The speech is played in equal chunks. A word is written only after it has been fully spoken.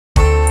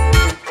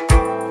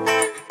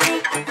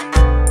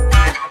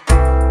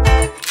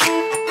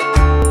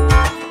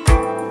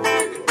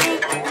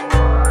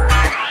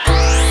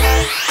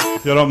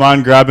If you don't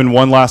mind grabbing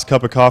one last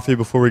cup of coffee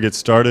before we get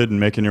started and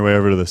making your way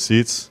over to the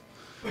seats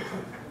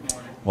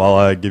while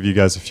I give you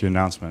guys a few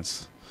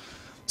announcements.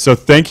 So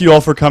thank you all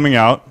for coming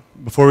out.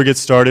 Before we get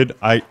started,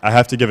 I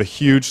have to give a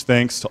huge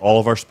thanks to all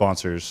of our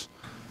sponsors.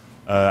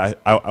 I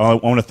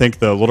want to thank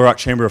the Little Rock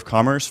Chamber of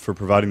Commerce for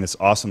providing this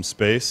awesome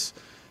space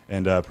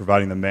and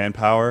providing the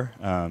manpower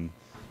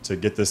to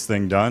get this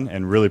thing done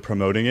and really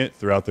promoting it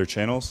throughout their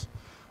channels.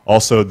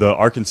 Also, the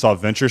Arkansas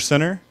Venture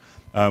Center,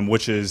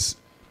 which is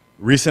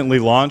recently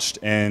launched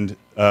and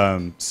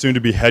soon to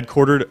be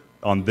headquartered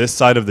on this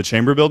side of the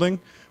chamber building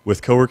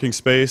with co-working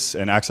space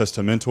and access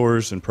to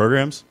mentors and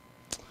programs.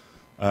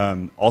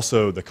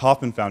 Also, the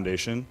Kauffman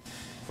Foundation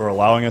for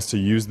allowing us to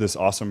use this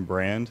awesome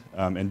brand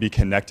and be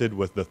connected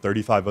with the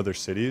 35 other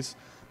cities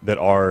that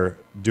are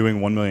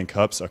doing 1 million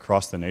cups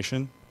across the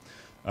nation,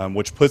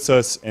 which puts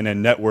us in a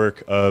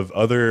network of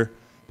other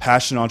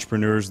passionate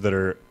entrepreneurs that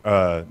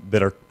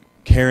are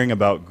caring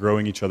about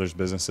growing each other's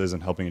businesses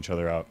and helping each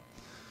other out.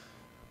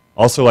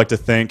 Also like to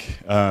thank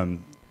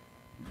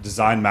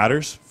Design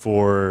Matters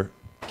for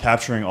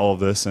capturing all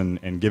of this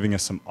and giving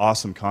us some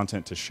awesome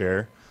content to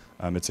share.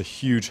 It's a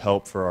huge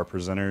help for our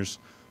presenters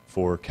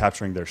for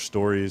capturing their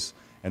stories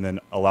and then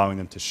allowing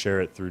them to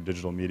share it through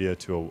digital media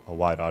to a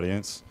wide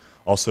audience.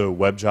 Also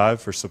WebJive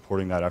for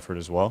supporting that effort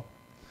as well.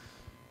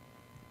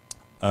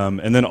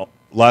 And then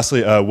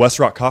lastly, West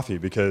Rock Coffee,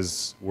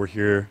 because we're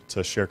here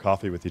to share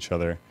coffee with each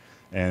other.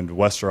 And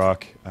West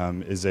Rock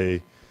is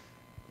a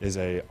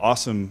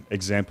awesome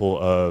example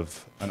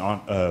of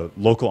a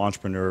local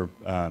entrepreneur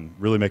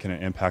really making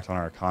an impact on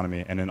our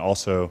economy, and then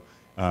also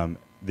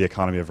the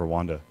economy of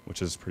Rwanda,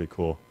 which is pretty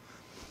cool.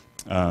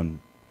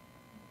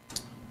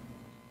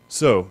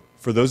 So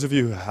for those of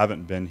you who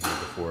haven't been here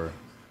before,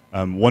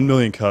 1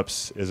 Million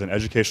Cups is an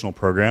educational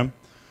program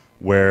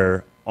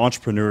where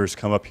entrepreneurs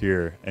come up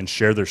here and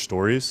share their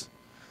stories.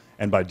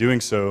 And by doing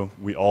so,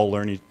 we all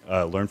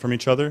learn from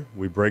each other,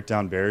 we break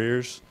down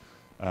barriers,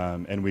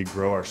 and we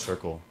grow our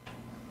circle.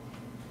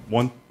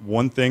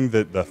 One thing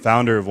that the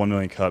founder of 1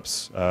 Million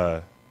Cups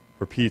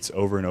repeats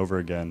over and over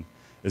again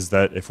is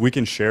that if we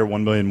can share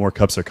 1 million more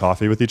cups of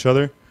coffee with each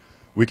other,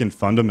 we can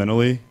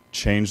fundamentally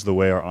change the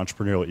way our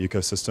entrepreneurial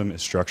ecosystem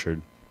is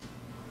structured.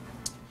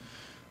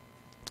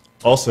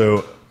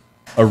 Also,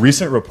 a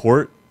recent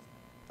report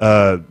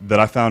that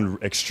I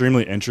found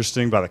extremely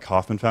interesting by the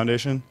Kauffman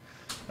Foundation,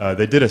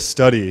 they did a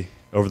study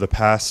over the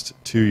past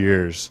 2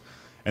 years,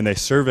 and they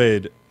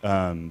surveyed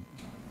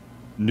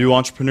new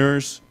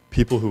entrepreneurs,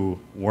 people who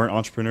weren't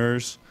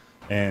entrepreneurs,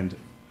 and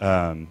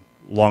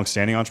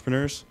long-standing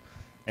entrepreneurs.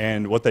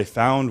 And what they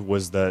found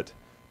was that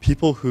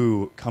people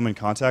who come in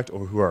contact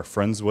or who are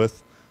friends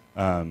with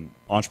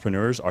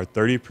entrepreneurs are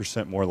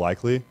 30% more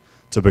likely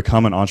to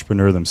become an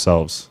entrepreneur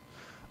themselves.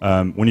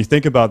 When you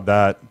think about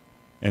that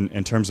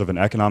in terms of an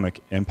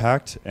economic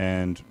impact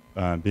and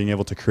being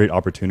able to create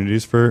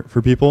opportunities for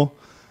people,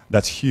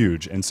 that's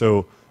huge. And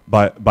so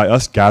by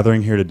us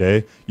gathering here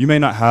today, you may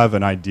not have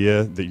an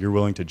idea that you're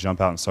willing to jump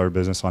out and start a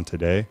business on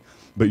today,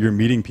 but you're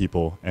meeting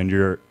people and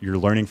you're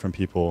learning from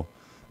people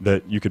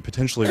that you could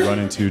potentially run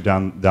into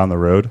down the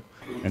road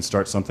and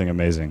start something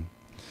amazing.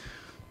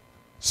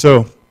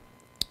 So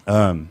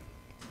now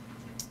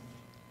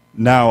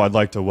I'd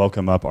like to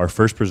welcome up our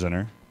first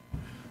presenter,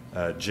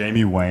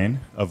 Jamie Wayne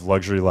of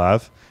Luxury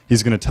Lav.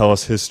 He's going to tell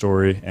us his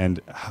story and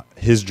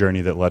his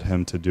journey that led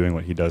him to doing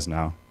what he does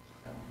now.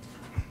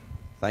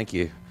 Thank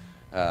you.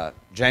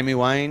 Jamie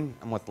Wayne,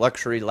 I'm with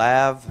Luxury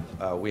Lav.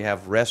 We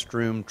have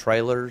restroom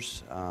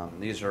trailers.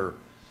 These are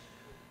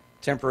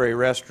temporary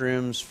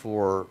restrooms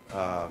for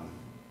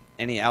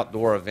any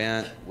outdoor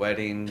event,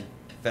 wedding,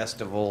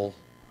 festival,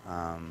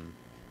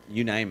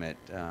 you name it,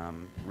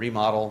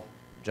 remodel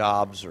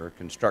jobs or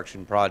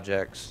construction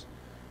projects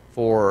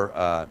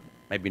for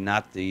maybe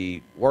not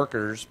the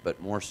workers,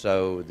 but more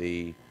so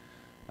the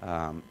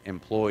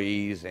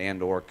employees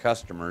and or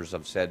customers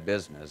of said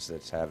business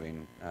that's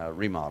having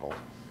remodeled.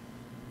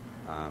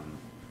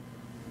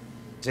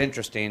 It's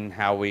interesting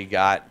how we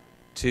got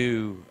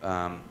to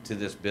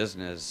this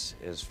business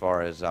as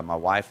far as my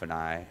wife and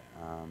I.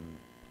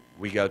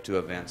 We go to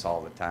events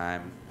all the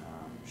time.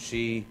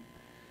 She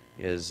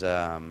is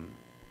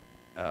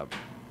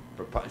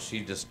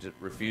she just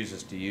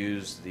refuses to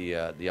use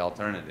the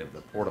alternative,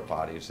 the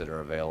port-a-potties that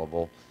are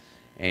available,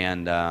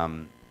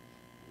 and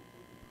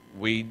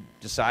we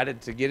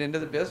decided to get into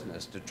the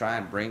business to try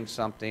and bring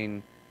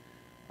something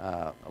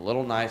a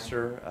little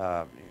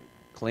nicer,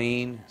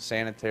 clean,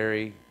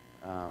 sanitary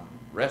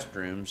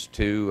restrooms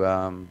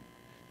to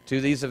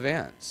these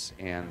events,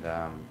 and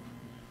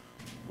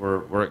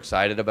we're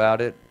excited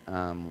about it.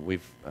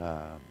 We've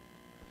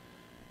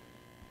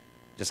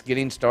just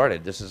getting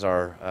started. This is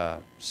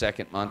our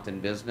second month in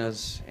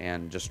business,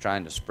 and just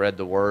trying to spread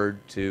the word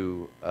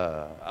to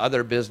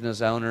other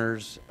business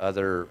owners,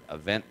 other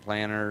event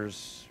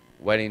planners,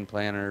 wedding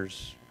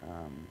planners,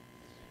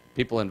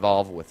 people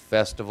involved with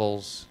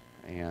festivals,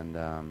 and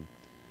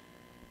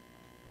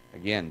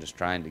again, just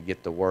trying to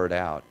get the word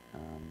out.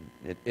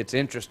 It's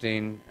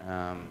interesting.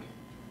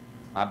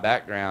 My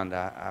background,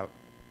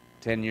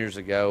 10 years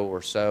ago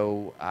or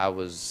so, I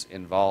was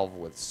involved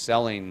with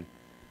selling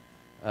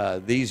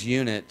these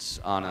units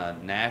on a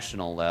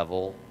national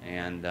level,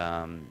 and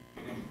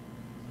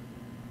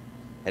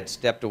had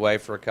stepped away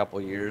for a couple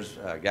of years,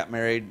 got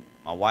married.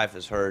 My wife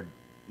has heard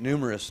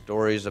numerous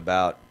stories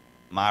about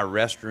my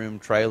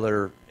restroom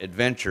trailer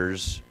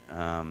adventures,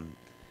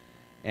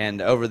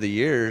 and over the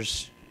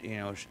years, you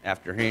know,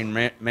 after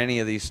hearing many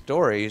of these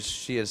stories,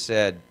 she has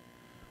said,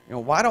 you know,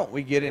 why don't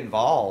we get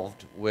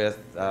involved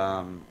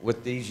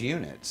with these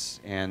units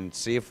and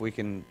see if we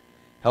can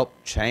help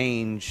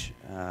change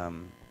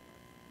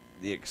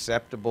the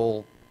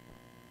acceptable,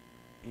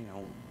 you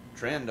know,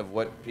 trend of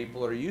what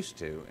people are used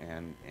to,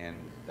 and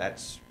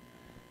that's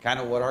kind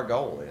of what our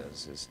goal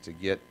is to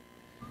get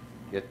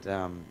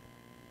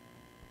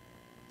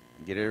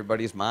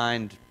everybody's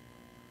mind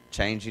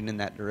changing in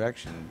that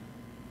direction.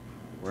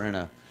 We're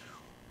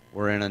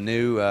in a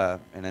new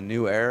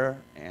era,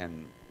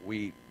 and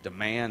we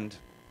demand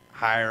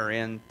higher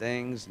end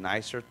things,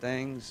 nicer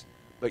things,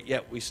 but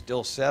yet we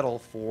still settle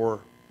for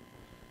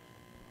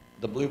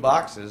the blue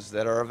boxes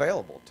that are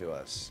available to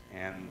us.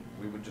 And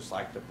we would just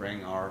like to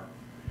bring our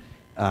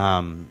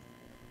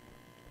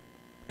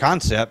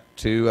concept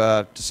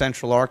to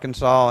Central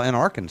Arkansas and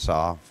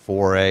Arkansas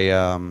for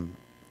a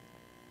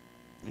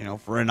you know,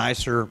 for a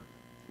nicer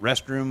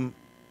restroom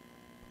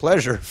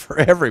pleasure for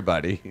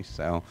everybody.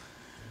 So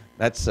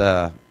that's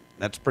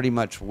pretty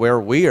much where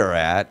we are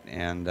at,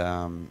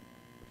 and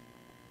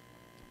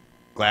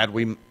glad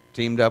we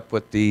teamed up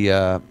with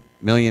the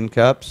Million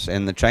Cups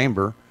and the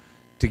Chamber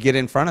to get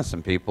in front of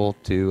some people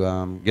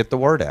to get the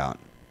word out.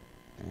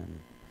 And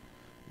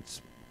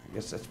I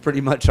guess that's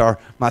pretty much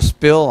my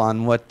spill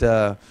on what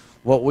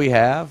we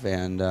have,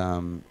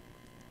 and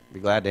be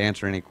glad to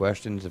answer any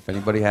questions if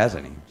anybody has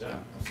any. Yeah,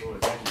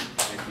 absolutely.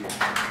 Thank you.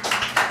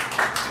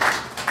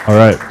 All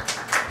right.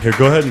 Here,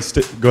 go ahead and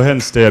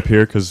stay up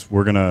here, because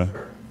we're gonna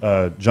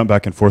jump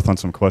back and forth on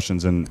some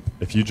questions. And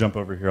if you jump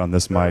over here on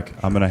this mic,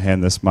 I'm gonna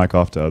hand this mic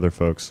off to other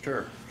folks.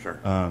 Sure.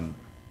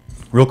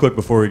 Real quick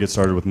before we get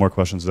started with more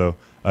questions, though,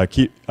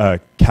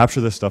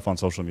 capture this stuff on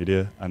social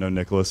media. I know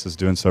Nicholas is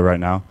doing so right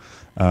now,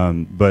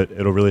 but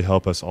it'll really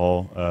help us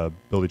all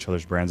build each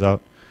other's brands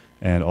out,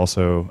 and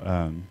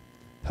also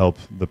help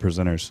the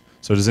presenters.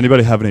 So does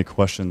anybody have any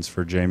questions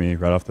for Jamie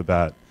right off the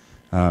bat?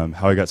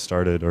 How he got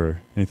started or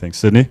anything?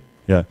 Sydney?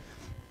 Yeah.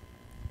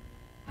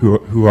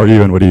 Who are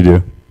you and what do you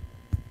do?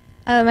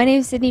 My name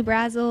is Sydney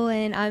Brazel,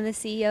 and I'm the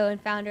CEO and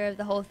founder of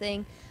the whole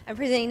thing. I'm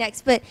presenting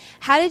next. But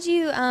how did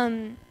you,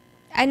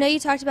 I know you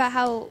talked about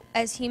how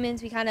as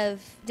humans we kind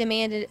of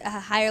demanded a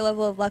higher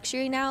level of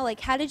luxury now.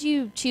 Like, how did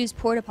you choose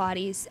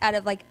porta-potties out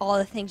of like all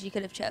the things you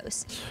could have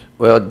chose?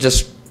 Well,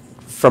 just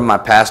from my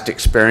past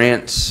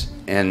experience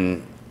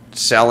in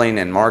selling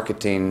and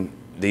marketing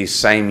these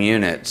same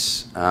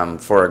units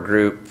for a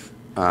group,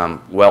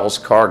 Wells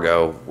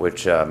Cargo,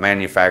 which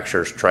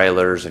manufactures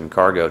trailers and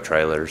cargo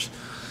trailers.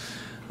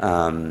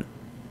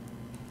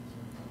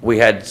 We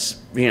had,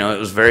 you know, it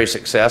was very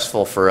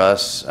successful for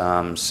us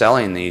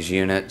selling these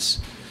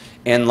units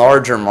in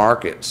larger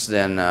markets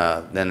than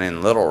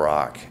in Little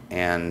Rock,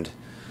 and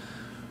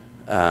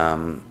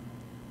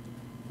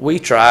we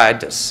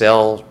tried to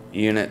sell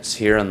units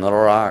here in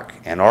Little Rock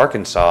and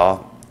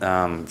Arkansas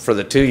for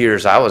the 2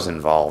 years I was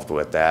involved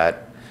with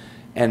that,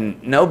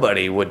 and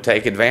nobody would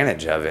take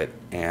advantage of it,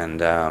 and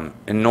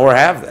nor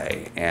have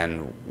they.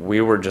 And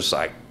we were just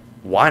like,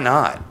 why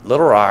not?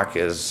 Little Rock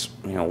is,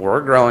 you know, we're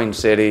a growing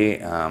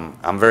city.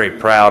 I'm very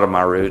proud of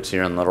my roots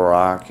here in Little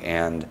Rock,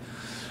 and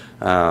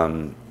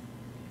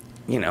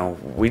you know,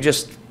 we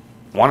just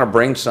want to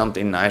bring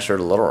something nicer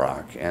to Little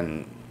Rock,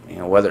 and you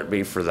know, whether it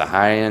be for the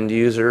high-end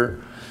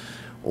user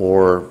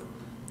or,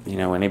 you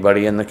know,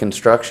 anybody in the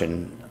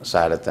construction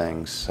side of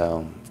things.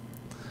 So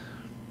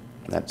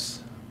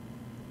that's.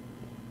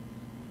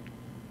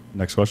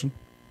 Next question.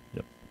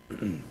 Yep.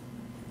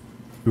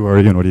 Who are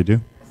you and what do you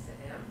do?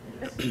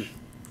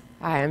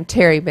 Hi, I'm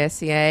Terry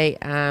Bessier.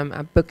 I'm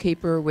a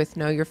bookkeeper with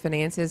Know Your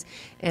Finances,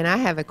 and I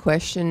have a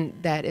question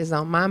that is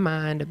on my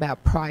mind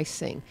about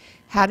pricing.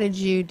 How did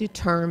you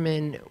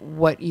determine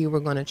what you were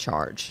going to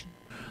charge?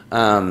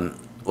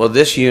 Well,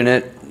 this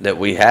unit that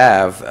we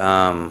have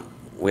a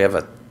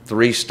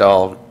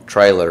 3-stall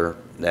trailer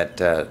that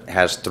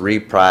has 3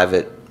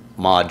 private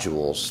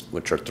modules,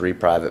 which are 3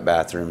 private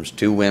bathrooms,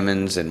 2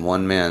 women's and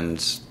 1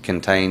 men's,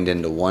 contained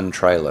into 1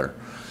 trailer.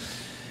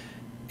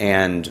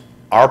 And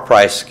our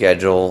price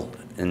schedule,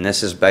 and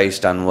this is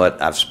based on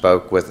what I've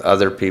spoke with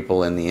other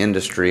people in the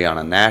industry on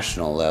a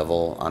national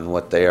level on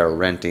what they are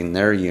renting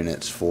their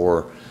units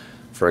for.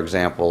 For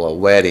example, a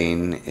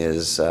wedding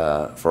is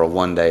for a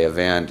 1-day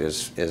event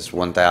is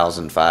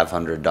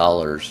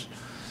 $1,500,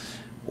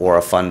 or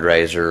a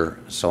fundraiser,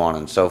 so on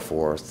and so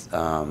forth.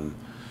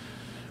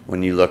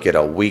 When you look at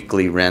a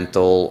weekly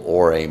rental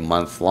or a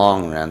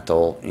month-long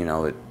rental, you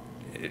know,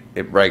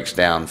 it breaks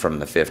down from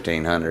the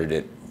 $1,500.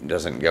 It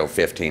doesn't go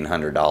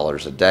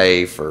 $1,500 a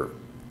day for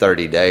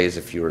 30 days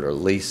if you were to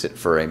lease it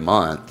for a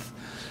month.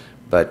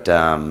 But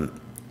you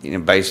know,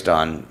 based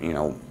on, you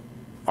know,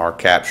 our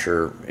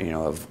capture,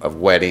 of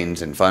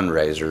weddings and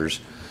fundraisers.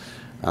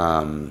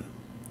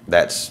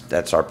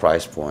 That's our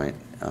price point.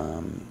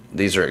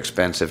 These are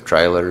expensive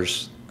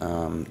trailers.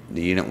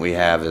 The unit we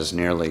have is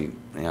nearly,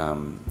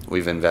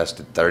 we've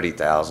invested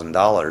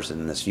 $30,000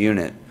 in this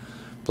unit,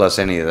 plus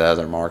any of the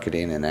other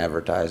marketing and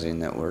advertising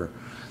that we're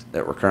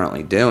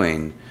currently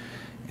doing,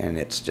 and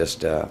it's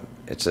just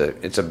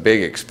it's a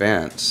big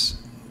expense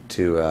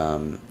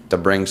to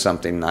bring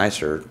something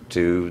nicer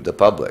to the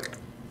public.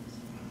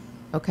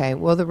 Okay,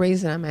 well, the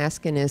reason I'm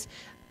asking is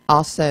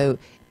also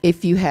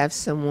if you have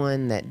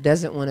someone that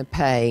doesn't want to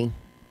pay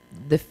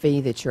the fee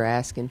that you're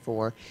asking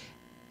for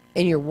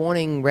and you're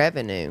wanting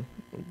revenue,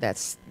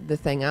 that's the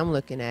thing I'm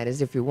looking at,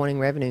 is if you're wanting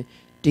revenue,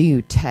 do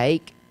you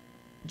take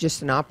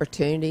just an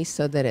opportunity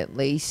so that at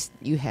least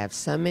you have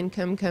some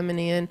income coming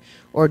in,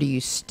 or do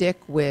you stick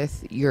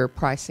with your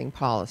pricing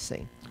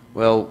policy?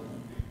 Well,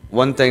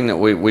 one thing that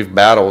we've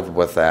battled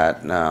with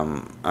that,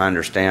 I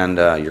understand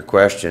your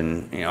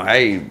question.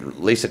 Hey,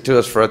 lease it to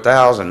us for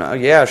 $1,000. Oh,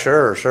 yeah,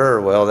 sure.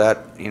 Well,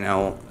 that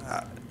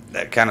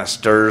that kind of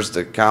stirs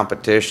the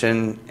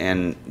competition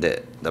and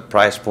the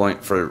price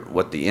point for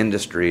what the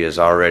industry is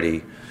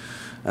already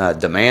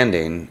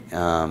demanding.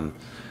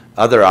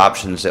 Other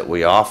options that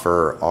we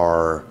offer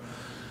are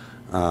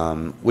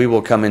we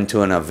will come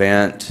into an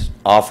event,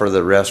 offer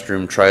the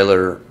restroom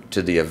trailer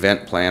to the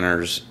event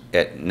planners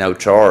at no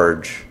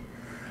charge,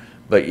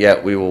 but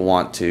yet we will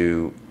want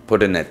to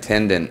put an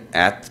attendant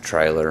at the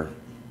trailer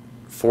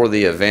for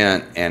the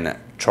event and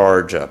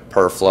charge a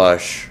per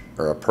flush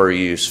or a per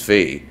use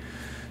fee.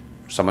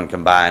 Someone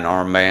can buy an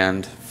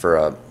armband for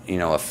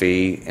a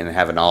fee and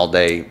have an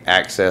all-day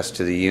access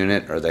to the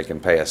unit, or they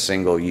can pay a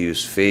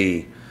single-use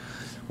fee,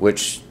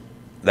 which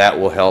that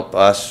will help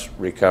us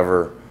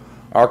recover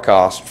our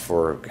cost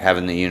for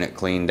having the unit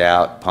cleaned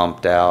out,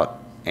 pumped out,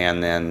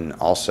 and then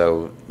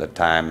also the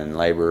time and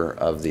labor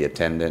of the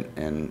attendant,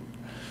 and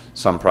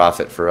some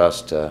profit for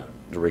us to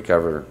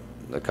recover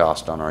the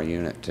cost on our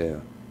unit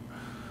too.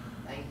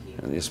 Thank you.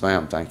 Yes,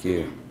 ma'am. Thank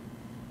you.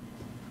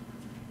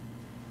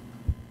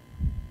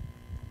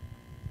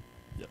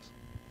 Yes.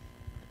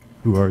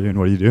 Who are you and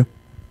what do you do?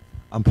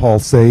 I'm Paul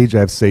Sage. I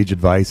have Sage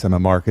Advice. I'm a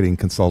marketing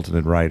consultant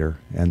and writer,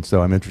 and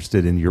so I'm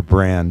interested in your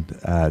brand,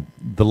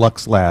 the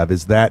Lux Lab.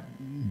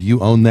 Do you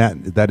own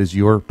that? That is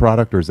your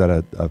product, or is that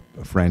a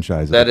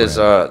franchise? That is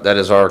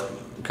our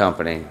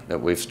company that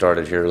we've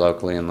started here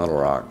locally in Little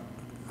Rock.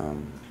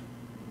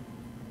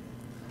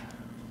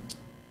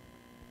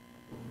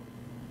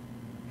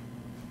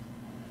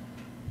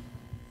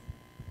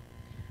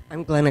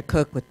 I'm Glenna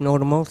Cook with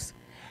Notamals.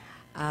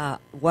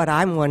 What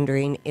I'm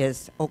wondering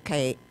is,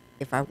 okay,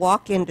 if I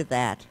walk into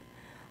that,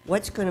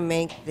 what's going to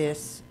make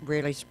this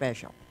really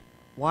special?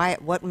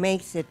 What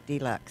makes it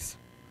deluxe?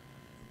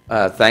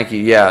 Thank you.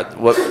 Yeah,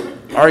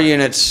 our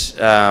units,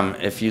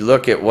 if you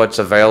look at what's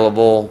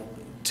available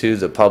to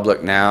the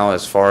public now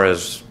as far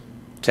as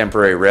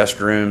temporary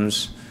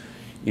restrooms,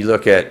 you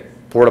look at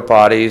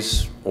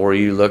port-a-potties or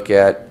you look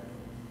at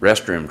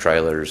restroom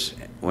trailers.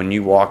 When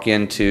you walk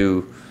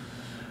into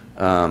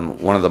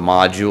one of the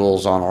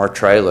modules on our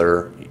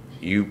trailer,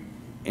 you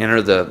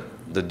enter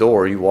the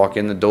door, you walk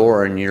in the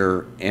door and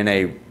you're in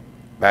a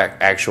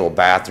actual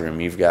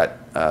bathroom. You've got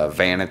a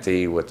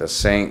vanity with a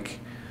sink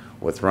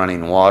with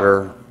running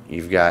water.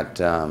 You've got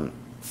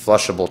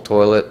flushable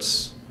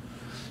toilets.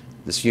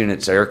 This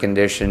unit's air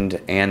conditioned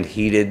and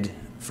heated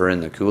for in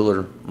the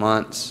cooler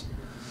months.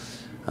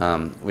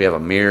 We have a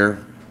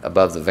mirror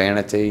above the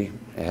vanity.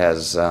 It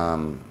has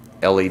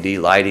LED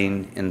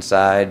lighting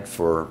inside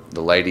for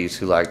the ladies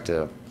who like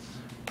to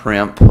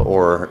primp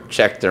or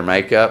check their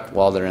makeup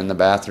while they're in the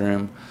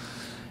bathroom.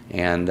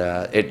 And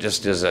it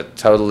just is a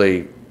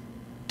totally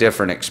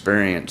different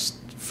experience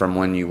from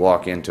when you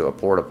walk into a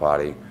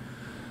porta-potty.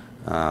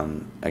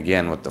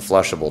 Again, with the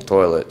flushable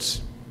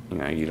toilets,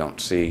 you don't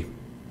see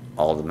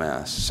all the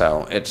mess.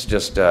 So it's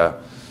just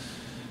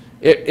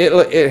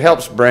it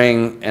helps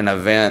bring an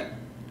event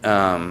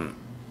to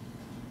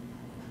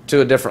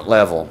a different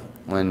level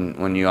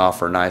when you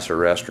offer nicer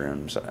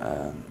restrooms.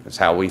 It's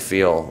how we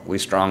feel. We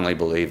strongly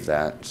believe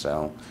that.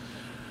 So.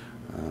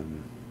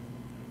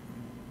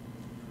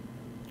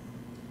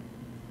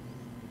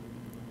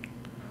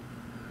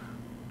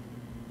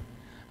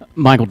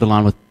 Michael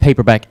DeLon with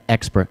Paperback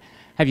Expert.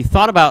 Have you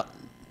thought about,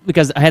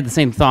 because I had the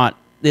same thought,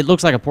 it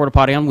looks like a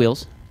porta-potty on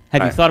wheels.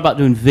 Have you thought about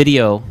doing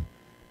video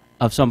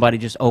of somebody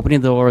just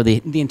opening the door,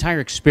 the entire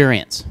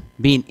experience,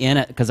 being in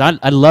it? Because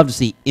I'd love to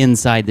see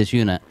inside this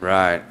unit.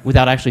 Right.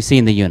 Without actually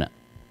seeing the unit.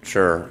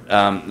 Sure.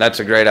 That's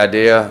a great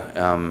idea,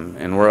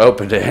 and we're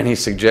open to any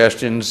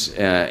suggestions,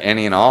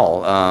 any and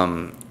all.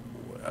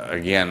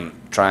 Again,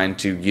 trying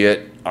to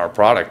get our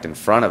product in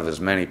front of as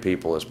many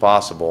people as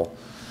possible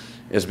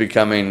is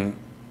becoming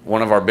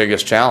one of our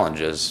biggest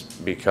challenges,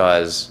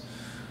 because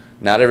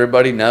not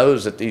everybody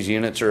knows that these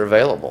units are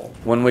available.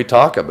 When we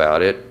talk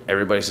about it,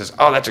 everybody says,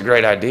 "Oh, that's a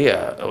great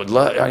idea. We'd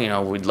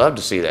love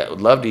to see that.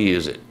 We'd love to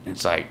use it."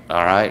 It's like,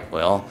 all right,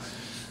 well,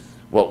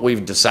 what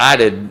we've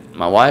decided,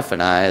 my wife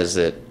and I, is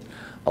that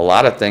a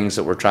lot of things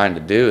that we're trying to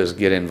do is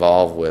get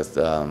involved with,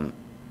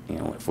 you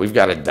know, if we've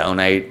got to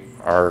donate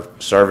our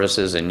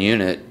services and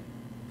unit,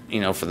 you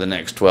know, for the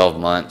next 12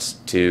 months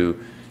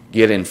to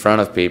get in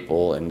front of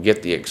people and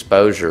get the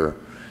exposure,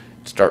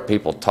 start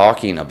people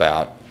talking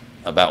about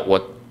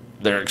what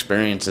their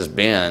experience has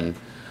been,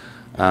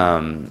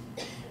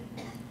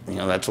 you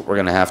know, that's what we're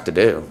going to have to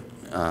do.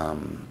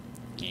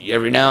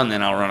 Every now and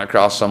then I'll run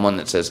across someone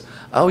that says,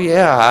 "Oh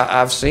yeah,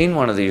 I've seen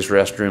one of these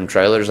restroom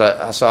trailers.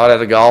 I saw it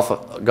at a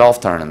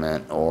golf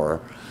tournament," or,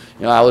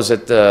 you know, "I was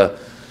at the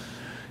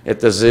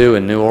zoo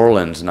in New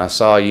Orleans and I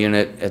saw a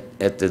unit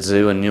at the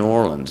zoo in New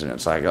Orleans." And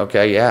it's like,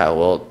 okay, yeah,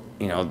 well,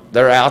 you know,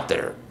 they're out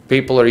there.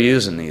 People are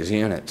using these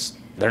units.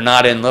 They're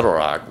not in Little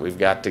Rock. We've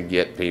got to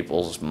get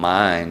people's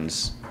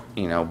minds,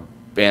 you know,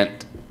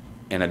 bent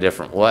in a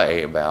different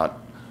way about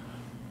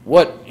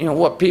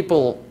what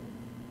people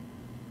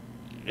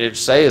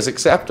say is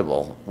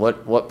acceptable,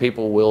 what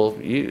people will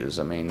use.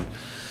 I mean,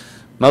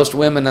 most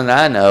women that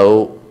I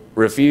know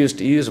refuse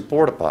to use a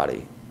porta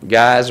potty.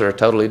 Guys are a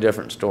totally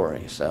different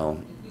story. So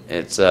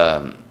it's you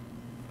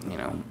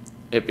know,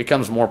 it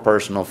becomes more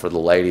personal for the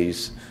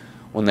ladies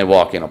when they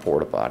walk in a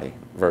porta potty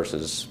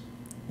versus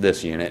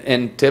this unit.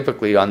 And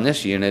typically on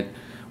this unit,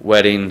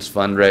 weddings,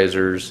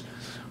 fundraisers,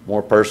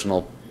 more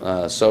personal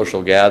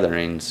social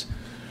gatherings,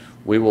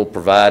 we will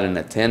provide an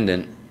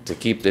attendant to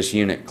keep this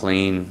unit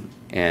clean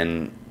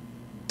and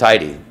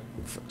tidy.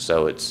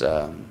 So it's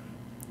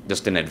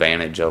just an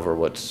advantage over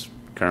what's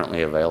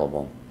currently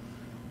available.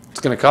 It's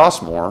going to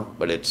cost more,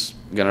 but it's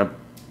going to,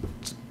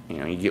 you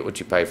know, you get what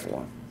you pay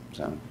for.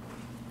 So.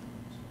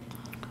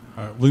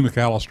 Lee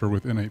McAllister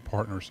with N8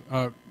 Partners.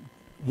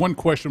 One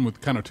question with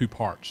kind of two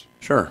parts.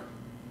 Sure.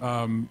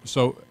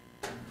 So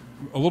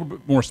a little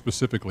bit more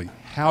specifically,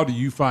 how do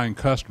you find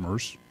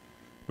customers?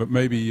 But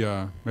maybe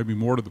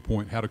more to the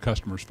point, how do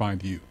customers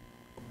find you?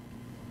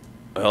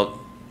 Well,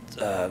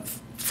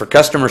 for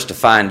customers to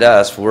find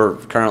us, we're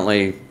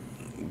currently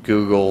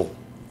Google,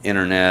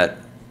 internet,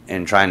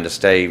 and trying to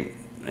stay,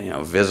 you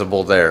know,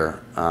 visible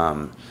there.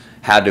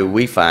 How do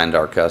we find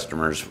our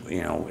customers?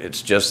 You know,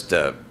 it's just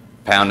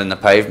pounding the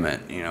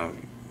pavement. You know,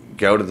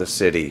 go to the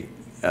city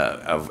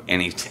of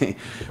any,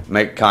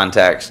 make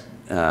contacts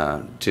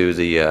to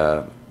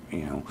the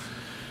you know,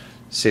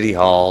 city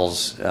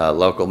halls,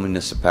 local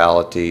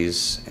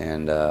municipalities,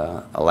 and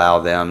allow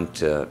them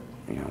to,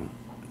 you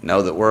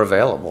know that we're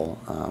available.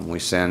 We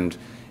send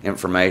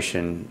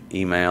information,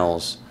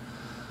 emails.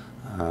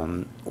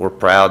 We're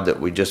proud that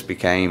we just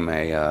became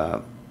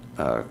a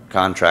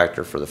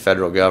contractor for the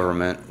federal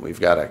government. We've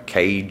got a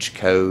cage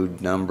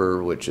code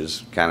number, which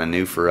is kind of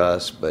new for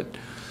us, but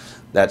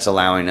that's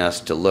allowing us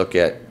to look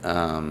at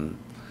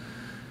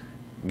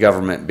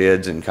government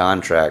bids and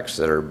contracts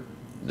that are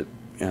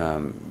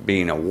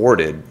being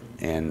awarded,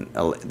 and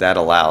that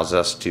allows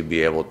us to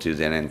be able to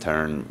then in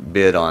turn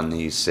bid on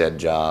these said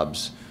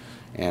jobs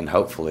and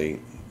hopefully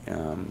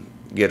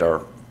get our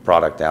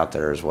product out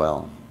there as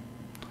well.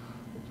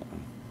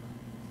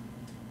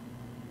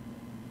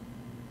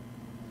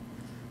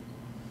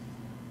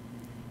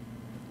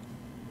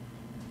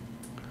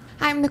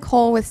 I'm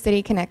Nicole with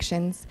City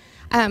Connections.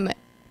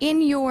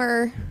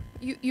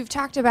 You've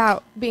talked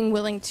about being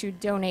willing to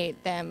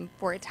donate them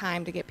for a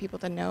time to get people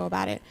to know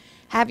about it.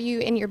 Have you,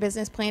 in your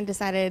business plan,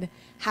 decided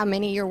how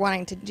many you're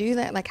wanting to do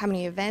that? Like how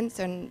many events,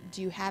 and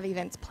do you have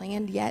events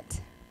planned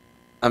yet?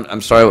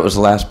 I'm sorry, what was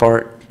the last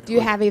part? Do you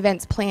have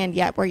events planned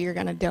yet where you're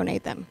going to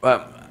donate them?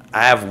 Well,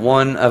 I have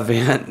one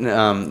event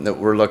that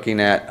we're looking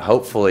at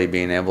hopefully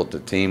being able to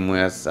team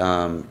with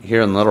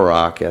here in Little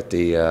Rock at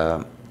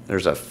the,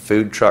 there's a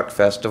food truck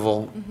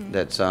festival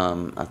that's,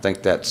 I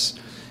think that's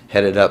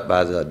headed up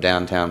by the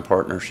Downtown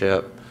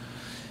Partnership.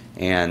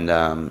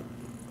 And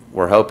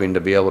we're hoping to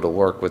be able to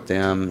work with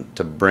them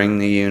to bring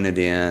the unit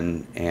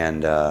in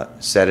and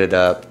set it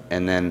up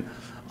and then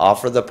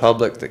offer the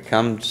public that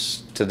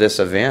comes to this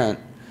event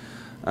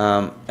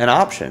an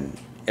option.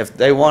 If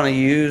they want to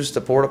use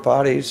the porta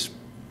potties,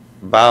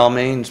 by all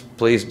means,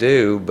 please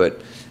do.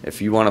 But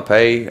if you want to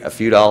pay a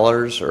few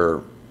dollars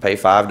or pay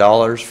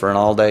 $5 for an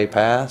all-day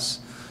pass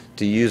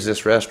to use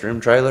this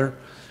restroom trailer,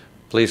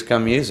 please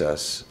come use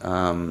us.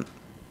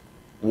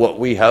 What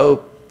we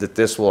hope that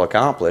this will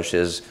accomplish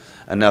is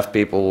enough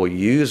people will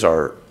use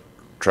our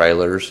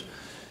trailers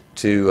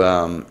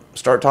to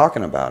start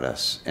talking about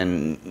us.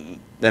 And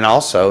then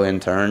also, in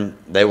turn,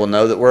 they will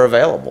know that we're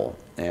available.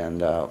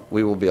 And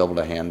we will be able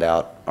to hand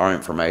out our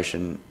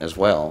information as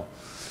well.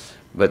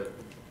 But,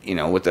 you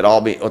know, with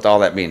all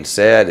that being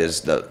said, is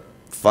the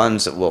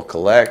funds that we'll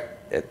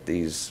collect at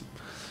these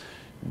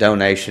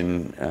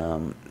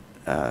donation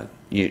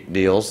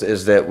deals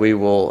is that we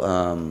will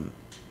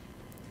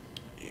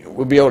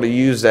we'll be able to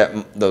use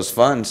those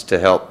funds to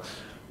help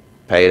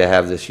pay to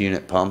have this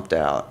unit pumped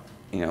out.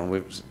 You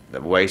know,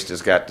 the waste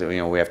has got to, you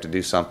know, we have to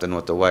do something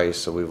with the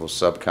waste, so we will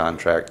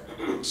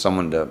subcontract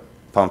someone to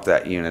pump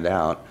that unit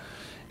out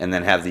and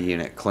then have the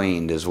unit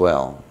cleaned as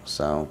well.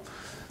 So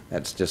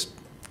that's just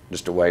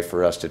a way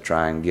for us to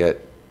try and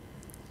get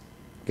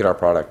our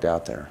product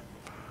out there.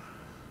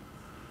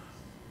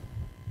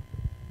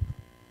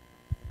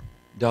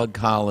 Doug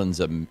Collins,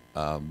 one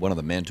of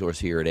the mentors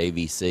here at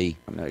AVC.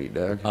 I know you,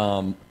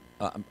 Doug.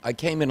 I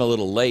came in a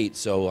little late,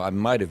 so I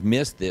might have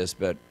missed this,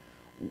 but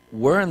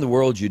where in the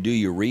world you do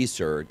your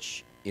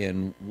research,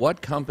 in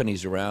what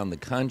companies around the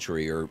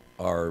country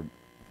are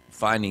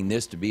finding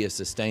this to be a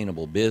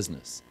sustainable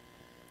business?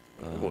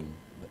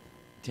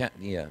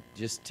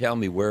 Just tell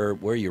me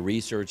where your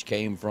research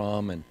came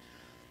from and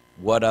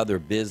what other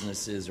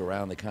businesses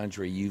around the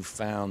country you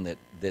found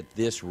that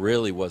this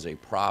really was a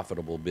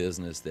profitable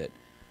business that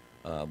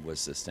was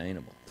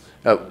sustainable.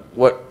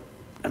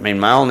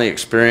 My only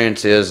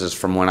experience is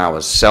from when I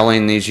was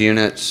selling these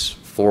units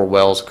for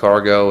Wells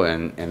Cargo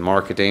and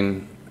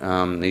marketing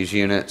these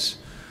units.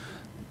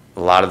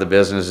 A lot of the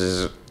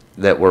businesses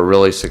that were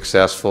really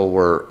successful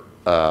were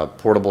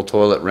portable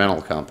toilet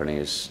rental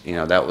companies.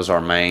 That was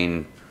our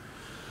main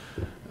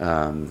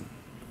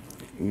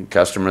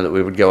customer that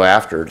we would go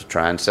after to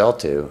try and sell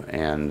to.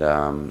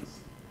 And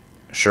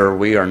sure,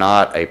 we are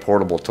not a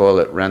portable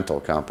toilet rental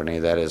company.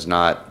 That is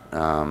not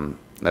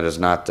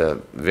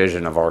the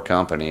vision of our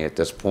company at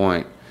this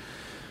point.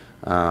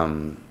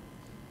 And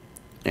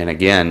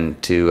again,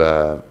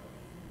 the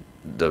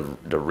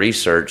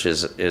research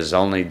is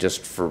only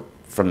just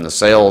from the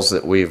sales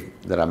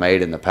that I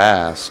made in the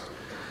past,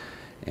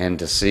 and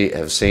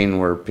have seen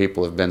where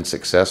people have been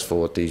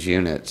successful with these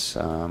units.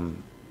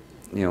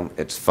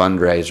 It's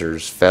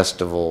fundraisers,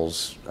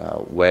 festivals,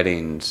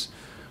 weddings,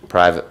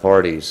 private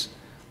parties.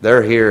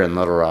 They're here in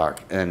Little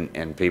Rock,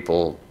 and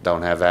people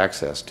don't have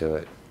access to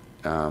it.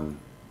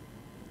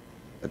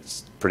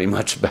 It's pretty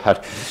much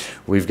about,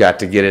 we've got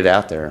to get it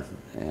out there.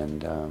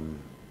 And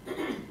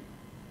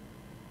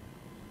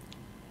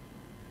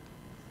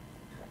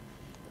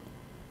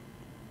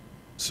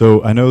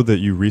so I know that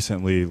you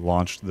recently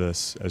launched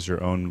this as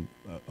your own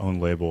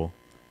label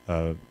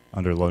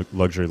under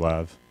Luxury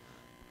Lav.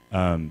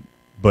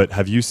 But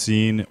have you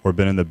seen or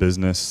been in the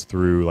business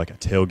through like a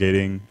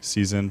tailgating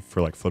season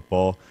for like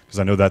football? Because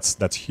I know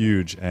that's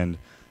huge, and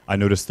I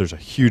noticed there's a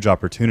huge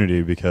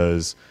opportunity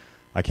because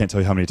I can't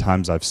tell you how many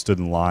times I've stood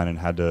in line and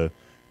had to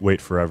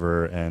wait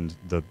forever, and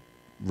the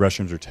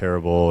restrooms are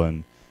terrible,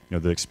 and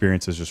the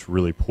experience is just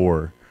really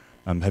poor.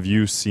 Have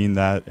you seen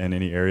that in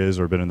any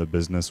areas or been in the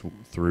business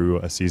through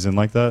a season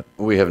like that?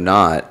 we have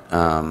not.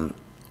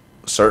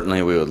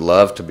 Certainly, we would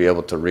love to be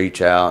able to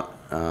reach out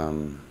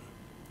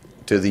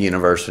to the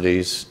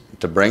universities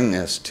to bring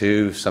this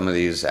to some of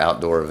these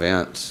outdoor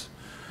events.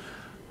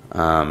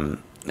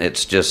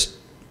 It's just,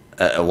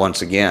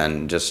 once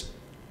again, just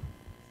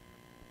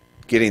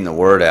getting the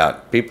word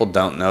out. People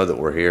don't know that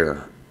we're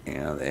here,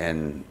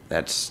 and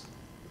that's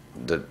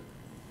the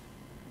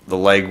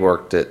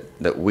legwork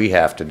that we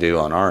have to do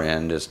on our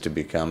end, is to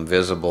become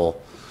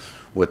visible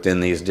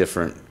within these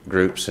different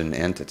groups and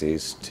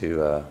entities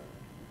to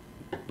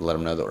let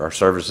them know that our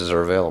services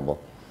are available.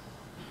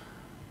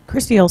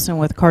 Christy Olson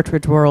with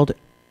Cartridge World.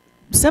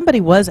 Somebody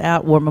was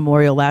at War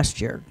Memorial last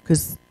year,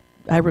 because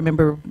I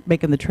remember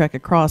making the trek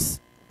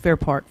across Fair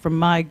Park from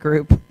my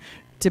group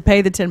to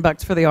pay the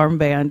 $10 for the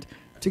armband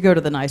to go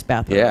to the nice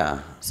bathroom.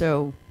 Yeah.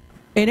 So,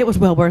 and it was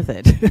well worth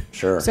it.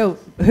 Sure. So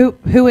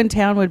who in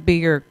town would be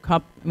your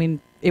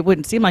it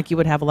wouldn't seem like you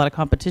would have a lot of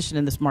competition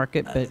in this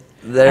market, but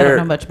I don't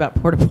know much about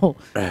portable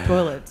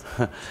toilets.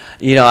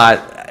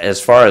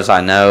 As far as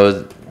I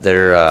know,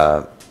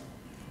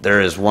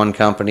 there is one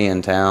company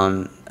in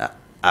town.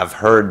 I've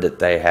heard that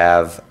they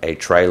have a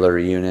trailer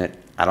unit.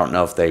 I don't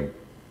know if they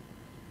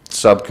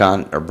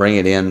subcon or bring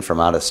it in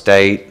from out of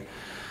state.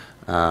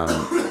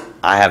 I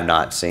have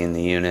not seen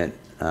the unit.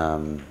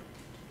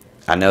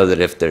 I know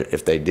that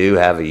if they do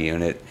have a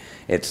unit,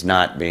 it's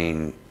not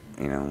being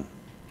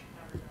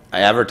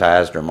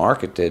advertised or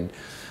marketed,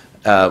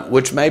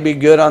 which may be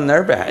good on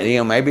their behalf.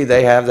 Maybe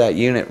they have that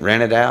unit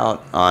rented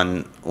out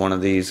on one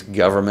of these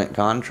government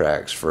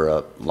contracts for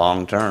a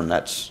long term.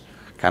 That's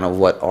kind of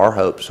what our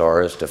hopes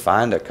are, is to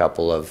find a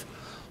couple of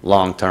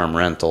long-term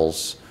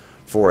rentals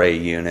for a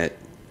unit,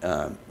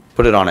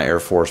 put it on an Air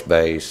Force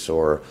base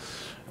or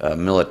a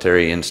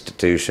military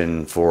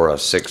institution for a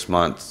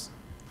 6-month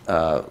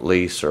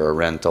lease or a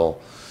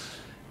rental,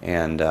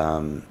 and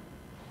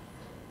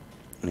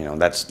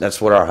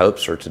that's what our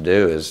hopes are to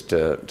do, is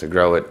to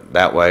grow it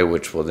that way,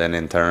 which will then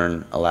in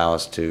turn allow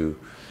us to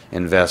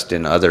invest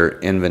in other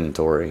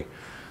inventory.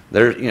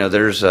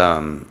 There's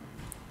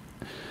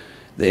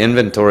the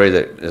inventory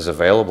that is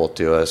available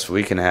to us.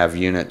 We can have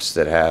units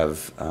that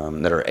have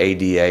that are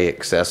ADA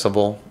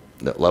accessible,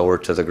 that lower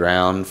to the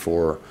ground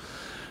for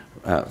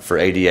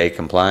ADA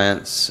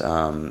compliance.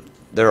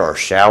 There are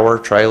shower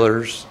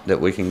trailers that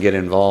we can get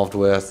involved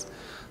with.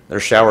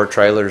 There's shower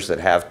trailers that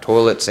have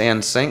toilets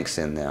and sinks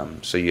in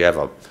them. So you have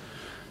a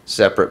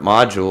separate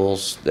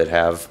modules that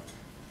have,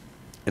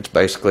 it's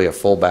basically a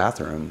full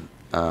bathroom.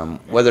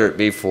 Whether it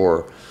be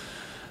for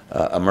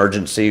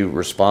emergency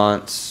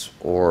response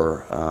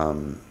or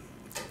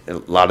a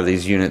lot of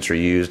these units are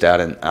used out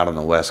on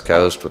the West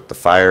Coast with the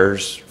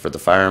fires for the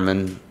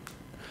firemen.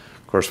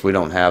 Of course, we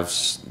don't have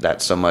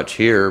that so much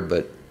here,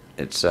 but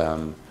it's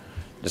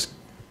just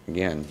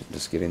getting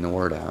the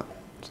word out.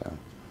 So.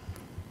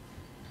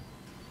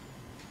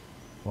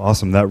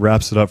 Awesome. That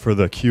wraps it up for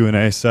the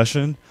Q&A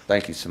session.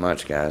 Thank you so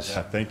much, guys.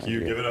 Yeah, thank you.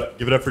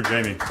 Give it up for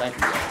Jamie. Thank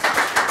you, guys.